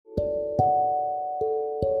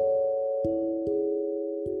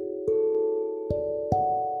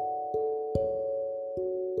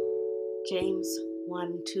James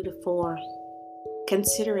 1:2-4.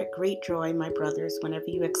 Consider it great joy, my brothers, whenever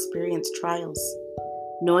you experience trials,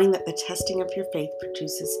 knowing that the testing of your faith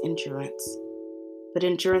produces endurance. But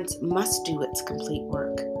endurance must do its complete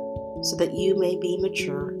work, so that you may be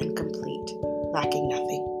mature and complete, lacking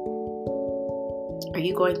nothing. Are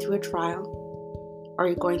you going through a trial? Are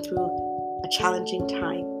you going through a challenging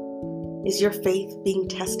time? Is your faith being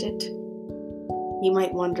tested? You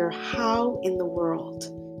might wonder, how in the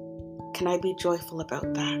world can I be joyful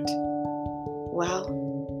about that? Well,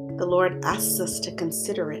 the Lord asks us to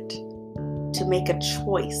consider it, to make a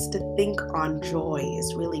choice, to think on joy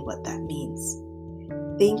is really what that means.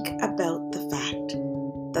 Think about the fact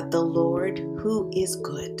that the Lord who is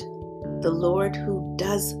good, the Lord who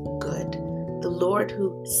does good, the Lord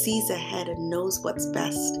who sees ahead and knows what's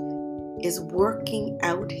best, is working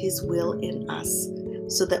out His will in us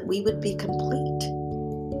so that we would be complete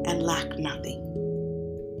and lack nothing.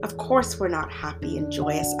 Of course, we're not happy and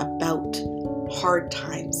joyous about hard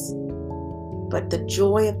times, but the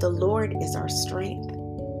joy of the Lord is our strength.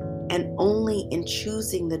 And only in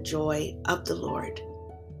choosing the joy of the Lord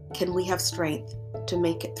can we have strength to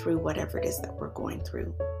make it through whatever it is that we're going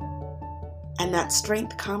through. And that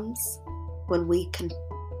strength comes when we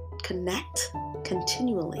connect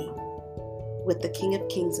continually with the King of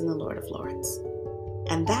Kings and the Lord of Lords.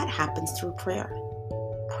 And that happens through prayer.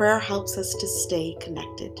 Prayer helps us to stay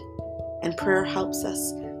connected. And prayer helps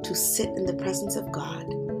us to sit in the presence of God,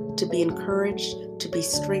 to be encouraged, to be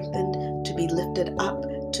strengthened, to be lifted up,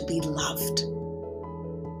 to be loved.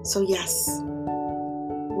 So yes,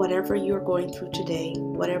 whatever you're going through today,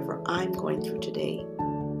 whatever I'm going through today,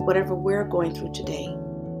 whatever we're going through today,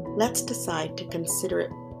 let's decide to consider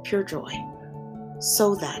it pure joy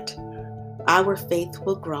so that our faith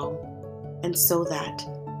will grow, and so that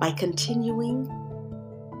by continuing,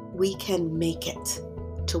 we can make it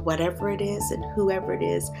to whatever it is and whoever it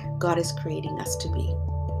is God is creating us to be.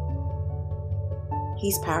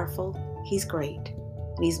 He's powerful, He's great,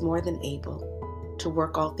 and He's more than able to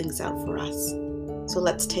work all things out for us. So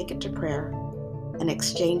let's take it to prayer and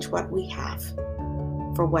exchange what we have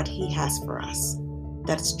for what He has for us.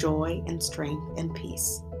 That's joy and strength and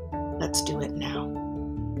peace. Let's do it now.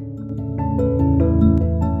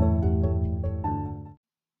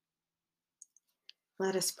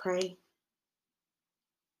 Let us pray.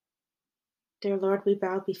 Dear Lord, we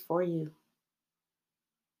bow before You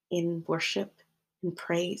in worship, in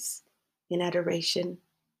praise, in adoration,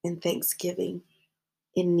 in thanksgiving,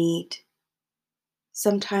 in need.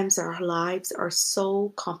 Sometimes our lives are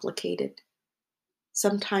so complicated.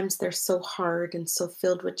 Sometimes they're so hard and so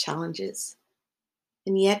filled with challenges.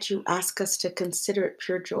 And yet You ask us to consider it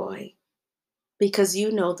pure joy, because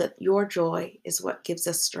You know that Your joy is what gives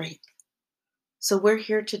us strength. So we're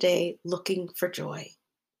here today looking for joy.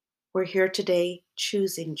 We're here today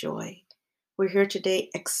choosing joy. We're here today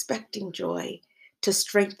expecting joy to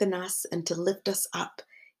strengthen us and to lift us up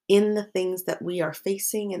in the things that we are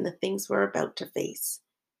facing and the things we're about to face.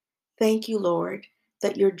 Thank You, Lord,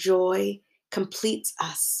 that Your joy completes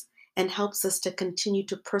us and helps us to continue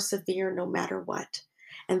to persevere no matter what.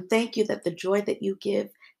 And thank You that the joy that You give,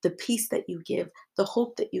 the peace that You give, the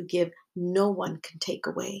hope that You give, no one can take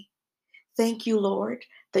away. Thank You, Lord,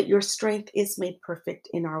 that Your strength is made perfect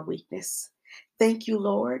in our weakness. Thank You,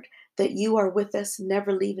 Lord, that You are with us,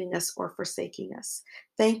 never leaving us or forsaking us.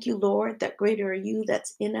 Thank You, Lord, that greater are You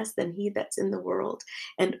that's in us than he that's in the world.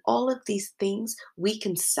 And all of these things we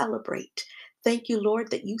can celebrate. Thank You, Lord,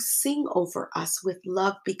 that You sing over us with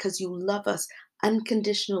love because You love us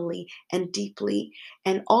unconditionally and deeply.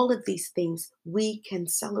 And all of these things we can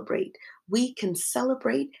celebrate. We can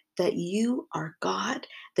celebrate that You are God,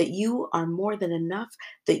 that You are more than enough,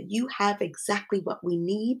 that You have exactly what we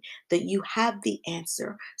need, that You have the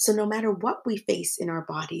answer. So no matter what we face in our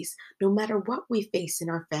bodies, no matter what we face in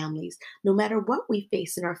our families, no matter what we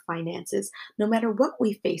face in our finances, no matter what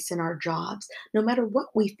we face in our jobs, no matter what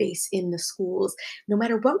we face in the schools, no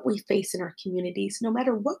matter what we face in our communities, no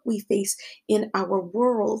matter what we face in our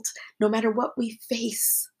world, no matter what we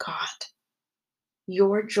face, God,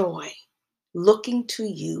 Your joy, looking to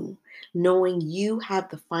You, knowing You have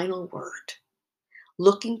the final word,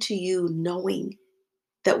 looking to You, knowing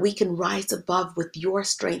that we can rise above with Your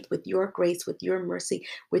strength, with Your grace, with Your mercy,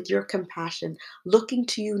 with Your compassion, looking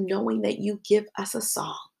to You, knowing that You give us a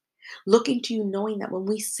song, looking to You, knowing that when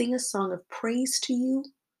we sing a song of praise to You,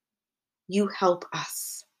 You help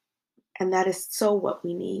us. And that is so what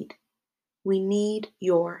we need. We need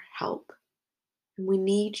Your help, and we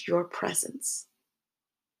need Your presence.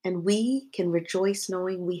 And we can rejoice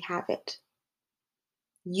knowing we have it.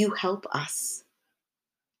 You help us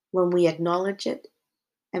when we acknowledge it,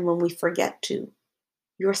 And when we forget to,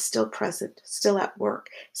 you're still present, still at work,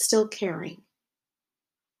 still caring.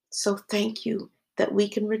 So thank you that we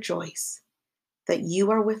can rejoice, that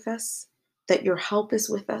you are with us, that your help is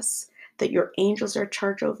with us, that your angels are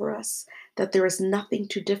charged over us, that there is nothing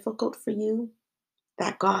too difficult for you,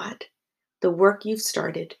 that God, the work you've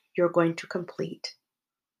started, you're going to complete.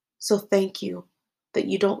 So thank you that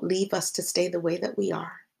you don't leave us to stay the way that we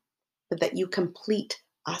are, but that you complete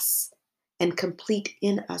us and complete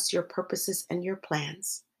in us your purposes and your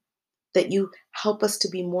plans, that you help us to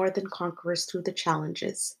be more than conquerors through the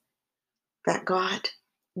challenges, that God,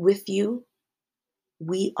 with you,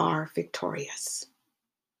 we are victorious.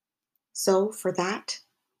 So for that,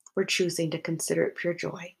 we're choosing to consider it pure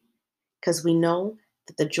joy because we know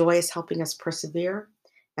that the joy is helping us persevere.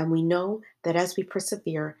 And we know that as we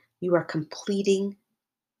persevere, you are completing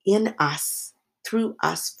in us, through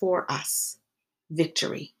us, for us,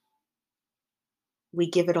 victory. We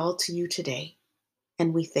give it all to you today,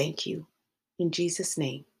 and we thank you. In Jesus'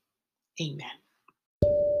 name, amen.